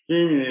is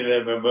extremely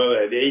livable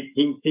at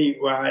 18 feet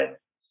wide.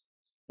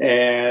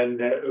 And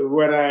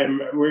what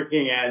I'm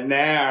working on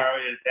now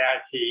is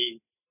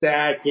actually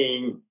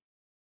stacking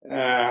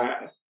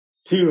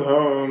two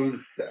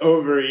homes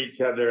over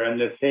each other on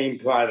the same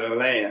plot of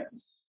land.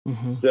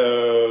 Mm-hmm.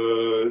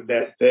 So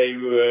that they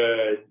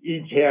would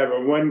each have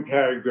a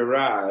one-car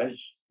garage,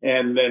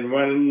 and then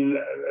one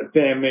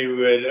family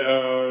would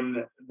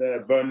own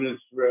the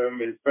bonus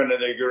room in front of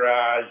the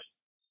garage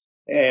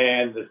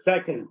and the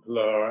second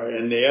floor,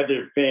 and the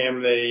other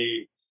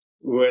family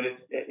would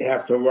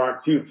have to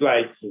walk 2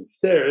 flights of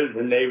stairs,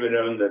 and they would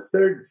own the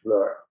third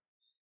floor.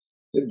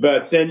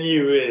 But then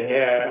you would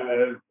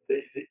have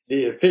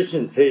the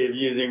efficiency of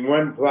using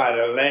one plot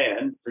of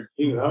land for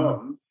 2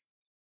 homes,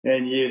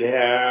 and you'd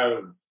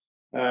have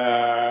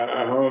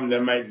a home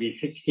that might be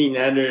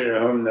 1,600, a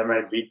home that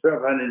might be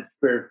 1,200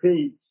 square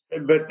feet,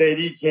 but they'd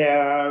each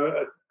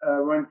have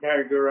a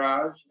one-car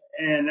garage.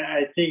 And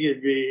I think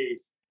it'd be,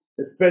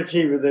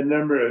 especially with the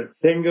number of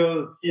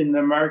singles in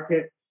the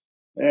market,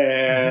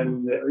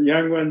 and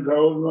young ones,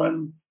 old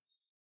ones,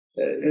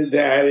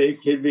 that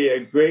it could be a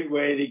great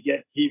way to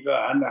get people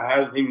on the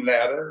housing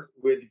ladder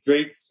with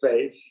great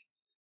space.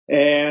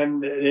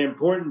 And the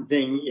important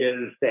thing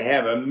is to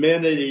have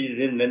amenities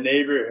in the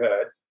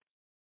neighborhood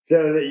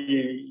so that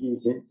you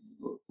can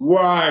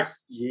walk,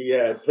 you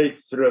got a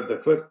place to throw the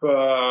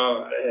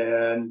football,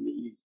 and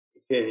you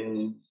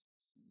can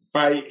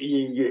buy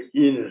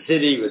in the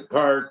city with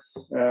parks.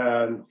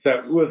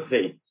 So we'll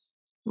see.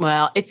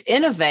 Well, it's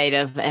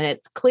innovative, and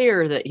it's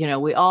clear that,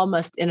 we all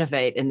must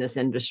innovate in this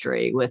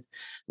industry with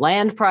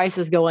land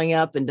prices going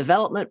up and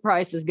development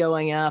prices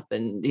going up.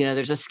 And,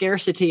 there's a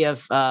scarcity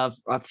of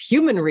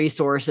human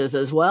resources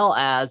as well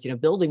as,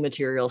 building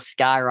materials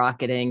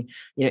skyrocketing.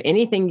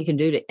 Anything you can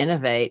do to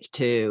innovate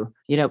to,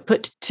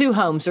 put 2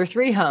 homes or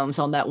 3 homes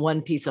on that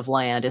one piece of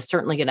land is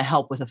certainly going to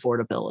help with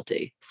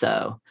affordability.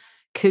 So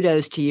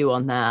kudos to you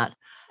on that.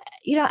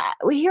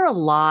 We hear a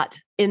lot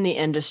in the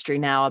industry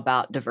now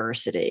about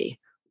diversity.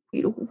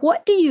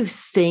 What do you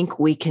think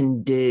we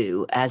can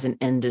do as an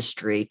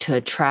industry to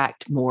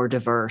attract more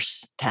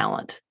diverse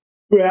talent?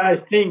 Well, I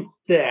think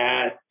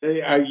that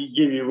I'll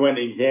give you one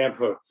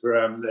example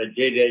from the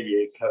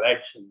JW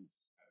collection.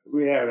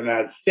 We have an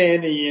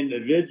outstanding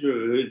individual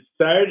who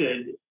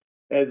started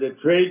as a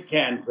trade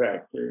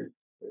contractor,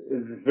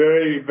 is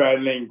very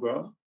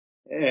bilingual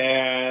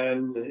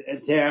and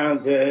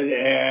talented,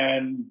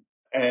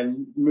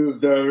 and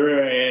moved over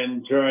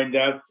and joined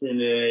us in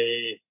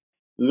a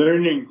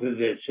learning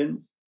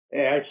position.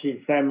 Actually,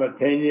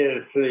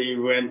 simultaneously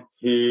went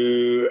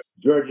to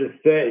Georgia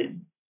State.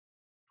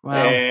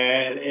 Wow.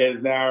 And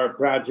is now a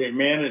project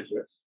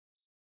manager.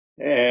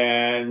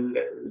 And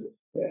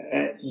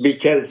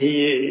because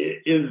he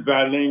is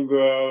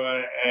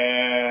bilingual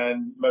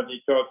and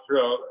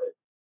multicultural,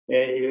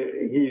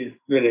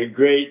 he's been a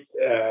great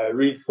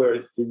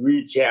resource to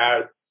reach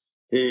out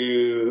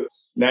to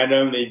not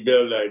only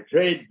build our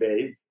trade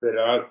base, but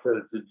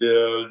also to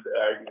build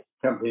our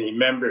company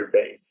member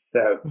base.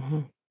 So,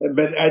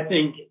 but I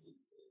think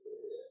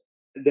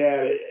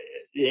that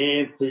the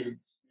answer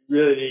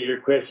really to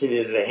your question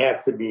is it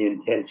has to be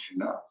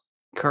intentional.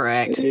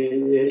 Correct.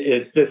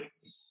 It's just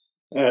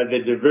the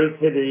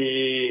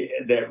diversity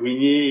that we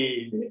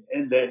need,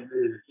 and that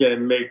is going to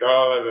make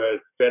all of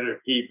us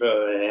better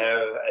people and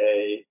have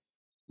a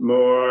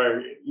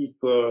more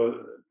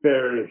equal,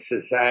 fairer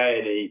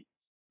society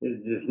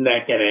is just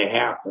not going to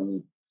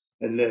happen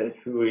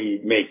unless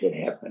we make it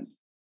happen.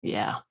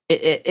 Yeah,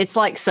 it's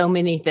like so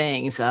many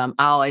things. I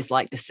always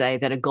like to say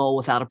that a goal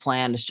without a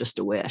plan is just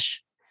a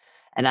wish.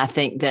 And I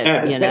think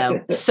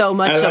that, so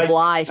much of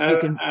life you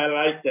can. I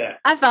like that.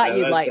 I thought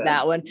you'd like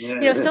that one.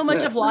 So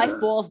much of life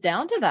boils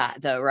down to that,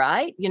 though,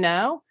 right? You've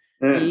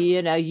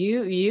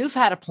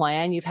had a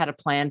plan. You've had a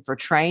plan for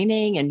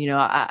training. And,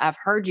 I've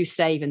heard you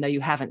say, even though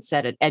you haven't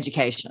said it,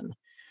 education.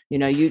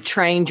 You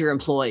trained your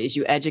employees,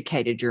 you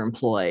educated your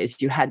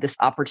employees, you had this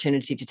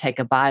opportunity to take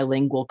a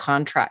bilingual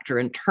contractor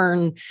and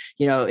turn,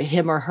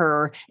 him or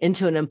her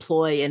into an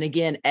employee, and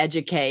again,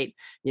 educate,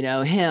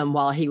 him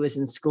while he was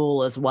in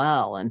school as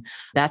well. And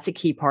that's a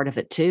key part of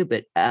it too.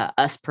 But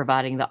us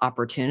providing the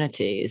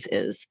opportunities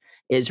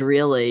is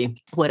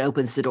really what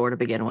opens the door to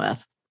begin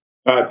with.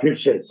 I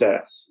appreciate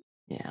that.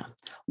 Yeah.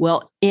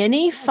 Well,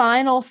 any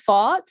final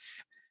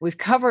thoughts? We've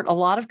covered a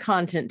lot of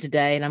content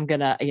today, and I'm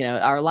going to,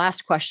 our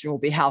last question will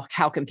be how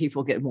can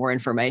people get more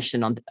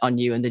information on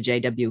you and the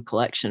JW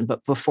collection?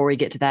 But before we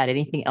get to that,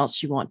 anything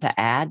else you want to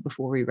add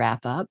before we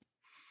wrap up?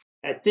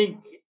 I think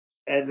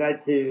I'd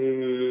like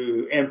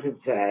to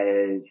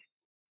emphasize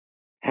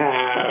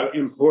how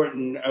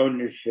important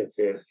ownership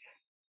is.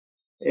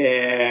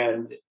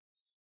 And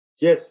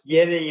just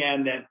getting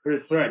on that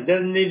first run. It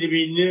doesn't need to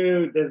be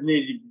new, it doesn't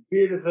need to be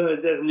beautiful,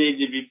 it doesn't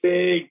need to be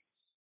big.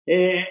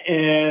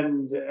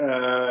 And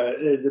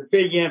there's a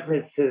big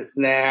emphasis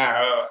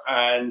now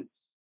on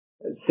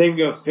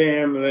single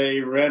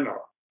family rental.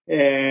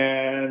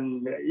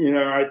 And,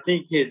 I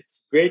think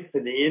it's great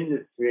for the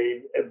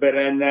industry, but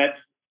I'm not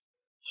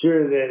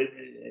sure that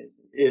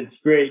it's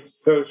great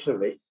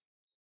socially.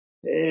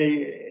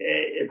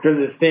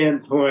 From the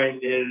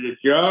standpoint is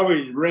if you're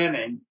always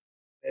renting,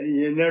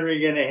 you're never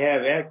going to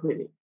have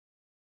equity.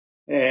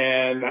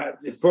 And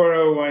the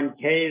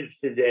 401ks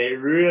today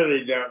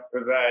really don't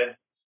provide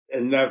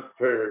enough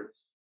for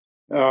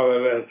all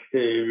of us to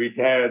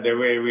retire the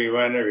way we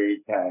want to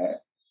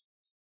retire.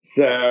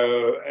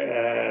 So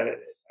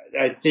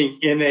I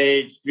think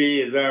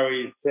NAHB has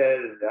always said,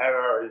 and I've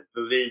always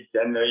believed,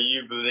 I know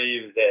you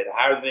believe, that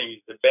housing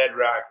is the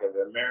bedrock of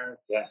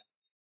America,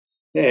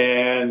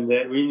 and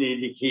that we need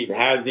to keep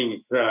housing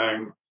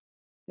strong.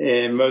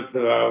 And most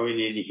of all, we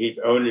need to keep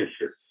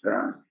ownership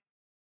strong.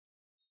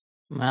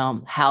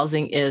 Well,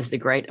 housing is the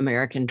great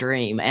American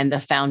dream and the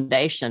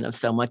foundation of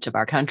so much of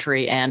our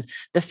country and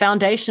the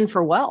foundation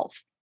for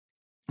wealth.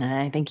 And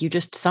I think you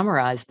just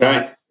summarized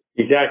that. Right.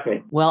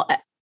 Exactly. Well,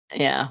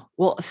 yeah.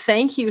 Well,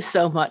 thank you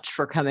so much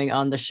for coming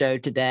on the show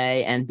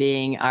today and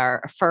being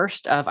our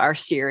first of our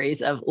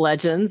series of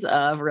Legends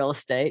of Real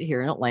Estate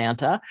here in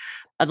Atlanta.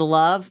 I'd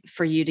love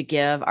for you to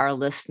give our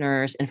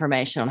listeners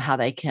information on how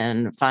they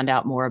can find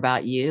out more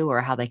about you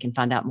or how they can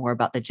find out more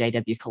about the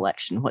JW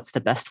collection. What's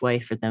the best way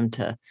for them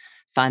to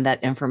find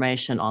that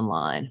information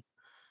online?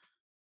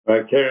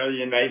 Well, Carol,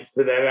 you're nice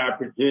for that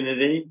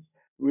opportunity.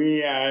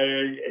 We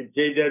are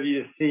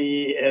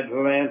JWC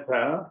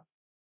Atlanta.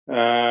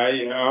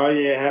 All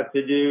you have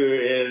to do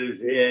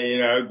is,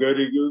 go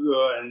to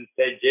Google and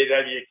say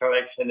JW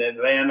Collection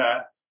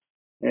Atlanta,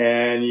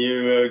 and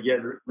you will get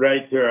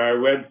right to our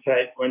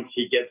website once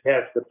you get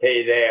past the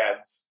paid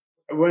ads.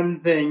 One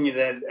thing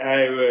that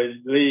I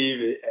would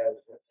leave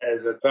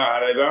as a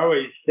thought, I've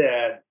always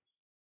said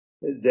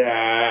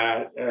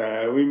that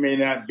we may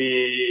not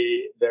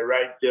be the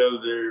right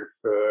builder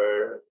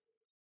for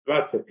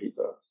lots of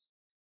people.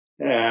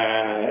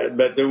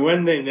 But the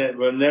one thing that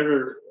will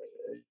never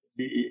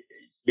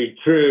be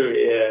true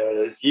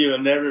is you'll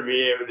never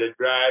be able to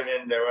drive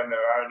into one of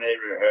our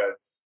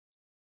neighborhoods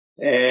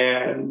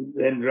and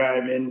then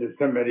drive into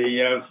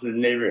somebody else's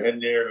neighborhood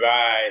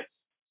nearby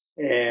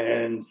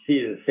and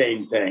see the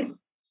same thing.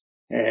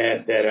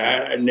 And that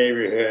our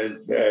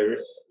neighborhoods are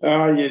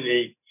all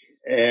unique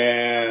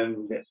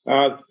and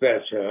all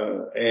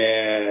special,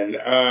 and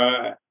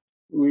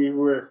we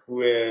work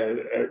with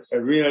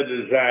a real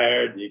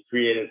desire to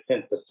create a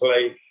sense of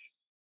place,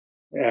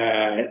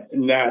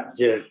 not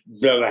just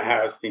build a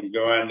house and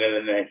go on to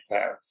the next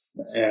house.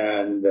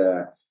 And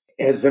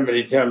had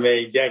somebody tell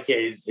me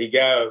decades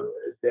ago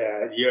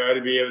that you ought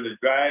to be able to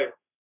drive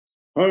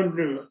home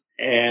to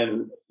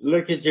and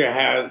look at your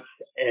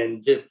house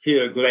and just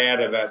feel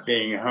glad about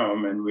being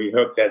home. And we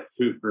hope that's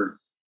true for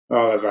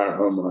all of our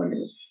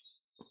homeowners.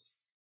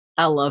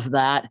 I love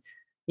that.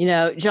 You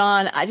know,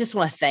 John, I just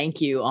want to thank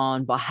you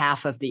on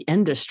behalf of the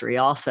industry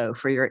also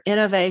for your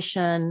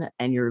innovation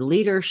and your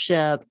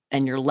leadership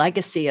and your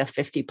legacy of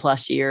 50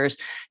 plus years.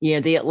 You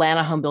know, the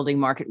Atlanta home building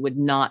market would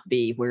not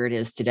be where it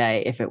is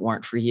today if it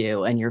weren't for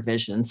you and your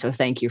vision. So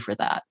thank you for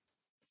that.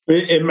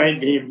 It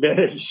might be in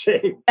better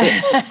shape.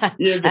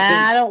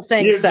 I don't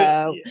think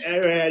so.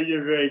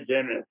 You're very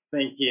generous.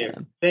 Thank you. Yeah.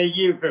 Thank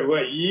you for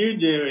what you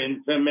do in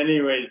so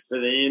many ways for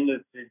the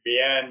industry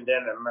beyond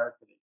denim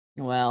marketing.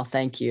 Well,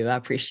 thank you. I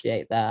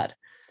appreciate that.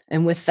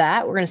 And with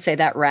that, we're going to say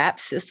that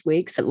wraps this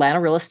week's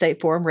Atlanta Real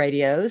Estate Forum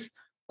Radio's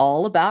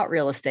All About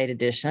Real Estate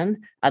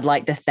edition. I'd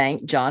like to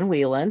thank John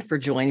Whelan for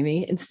joining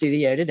me in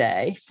studio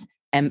today.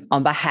 And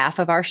on behalf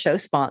of our show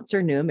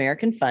sponsor, New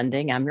American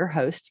Funding, I'm your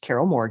host,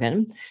 Carol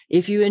Morgan.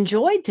 If you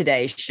enjoyed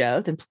today's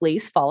show, then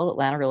please follow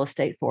Atlanta Real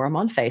Estate Forum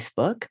on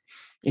Facebook.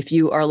 If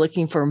you are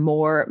looking for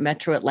more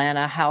Metro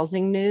Atlanta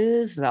housing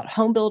news about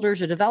home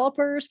builders or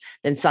developers,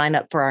 then sign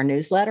up for our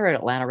newsletter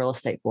at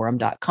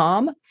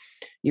atlantarealestateforum.com.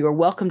 You are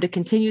welcome to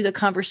continue the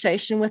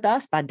conversation with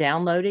us by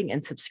downloading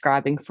and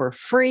subscribing for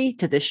free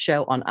to this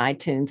show on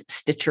iTunes,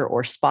 Stitcher,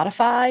 or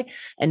Spotify.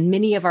 And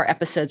many of our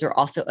episodes are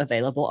also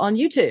available on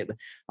YouTube.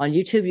 On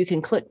YouTube, you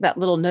can click that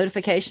little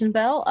notification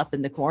bell up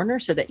in the corner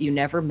so that you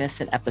never miss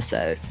an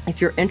episode.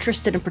 If you're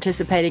interested in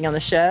participating on the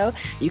show,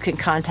 you can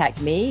contact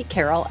me,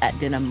 Carol, at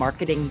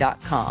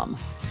denimmarketing.com.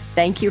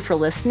 Thank you for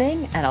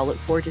listening, and I'll look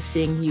forward to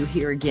seeing you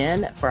here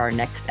again for our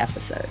next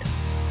episode.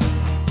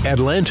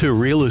 Atlanta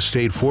Real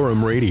Estate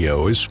Forum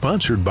Radio is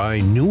sponsored by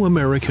New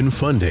American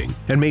Funding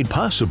and made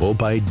possible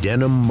by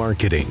Denim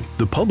Marketing,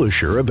 the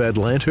publisher of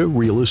Atlanta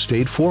Real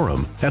Estate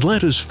Forum,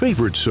 Atlanta's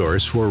favorite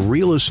source for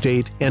real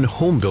estate and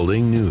home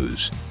building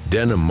news.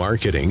 Denim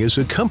Marketing is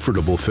a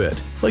comfortable fit,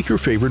 like your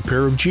favorite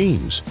pair of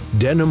jeans.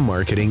 Denim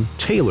Marketing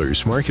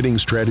tailors marketing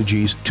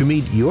strategies to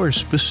meet your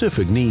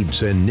specific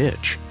needs and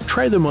niche.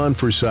 Try them on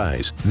for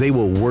size. They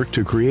will work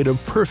to create a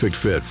perfect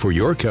fit for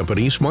your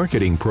company's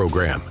marketing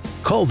program.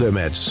 Call them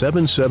at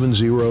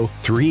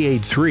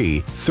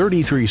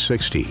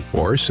 770-383-3360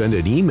 or send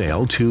an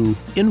email to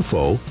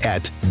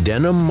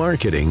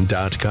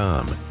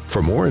info@denimmarketing.com.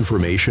 For more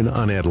information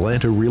on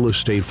Atlanta Real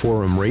Estate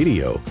Forum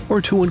Radio or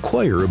to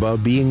inquire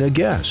about being a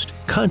guest,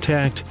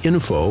 contact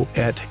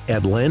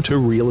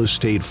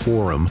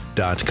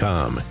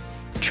info@atlantarealestateforum.com.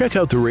 Check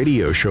out the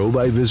radio show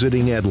by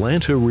visiting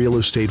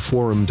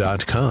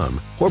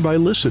atlantarealestateforum.com or by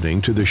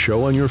listening to the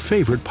show on your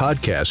favorite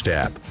podcast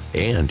app.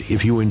 And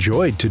if you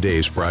enjoyed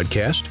today's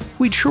broadcast,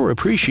 we'd sure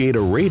appreciate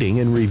a rating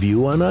and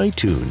review on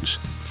iTunes.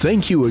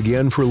 Thank you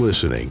again for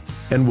listening,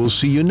 and we'll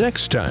see you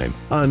next time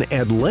on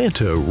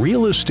Atlanta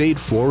Real Estate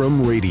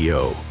Forum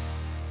Radio.